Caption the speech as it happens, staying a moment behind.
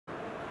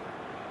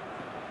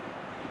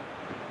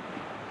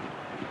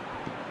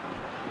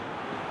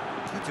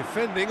Good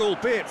defending,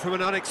 albeit from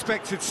an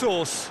unexpected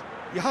source.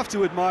 You have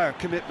to admire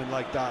commitment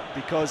like that,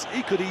 because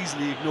he could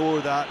easily ignore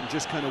that and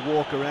just kind of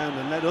walk around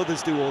and let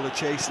others do all the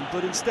chasing,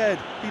 but instead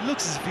he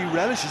looks as if he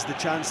relishes the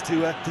chance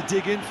to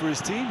dig in for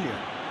his team here.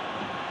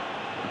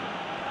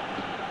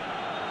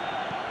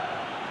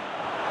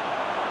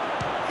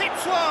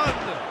 Hits one!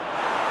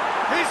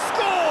 He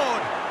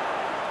scored!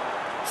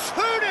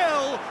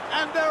 2-0,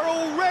 and they're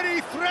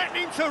already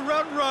threatening to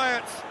run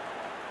riot.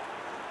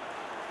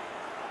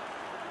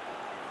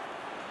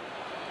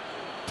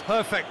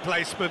 Perfect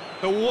placement,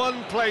 the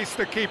one place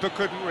the keeper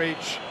couldn't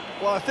reach.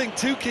 Well, I think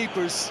two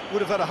keepers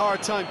would have had a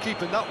hard time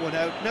keeping that one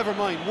out, never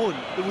mind one.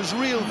 There was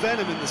real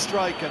venom in the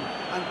strike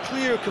and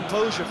clear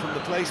composure from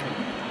the placement.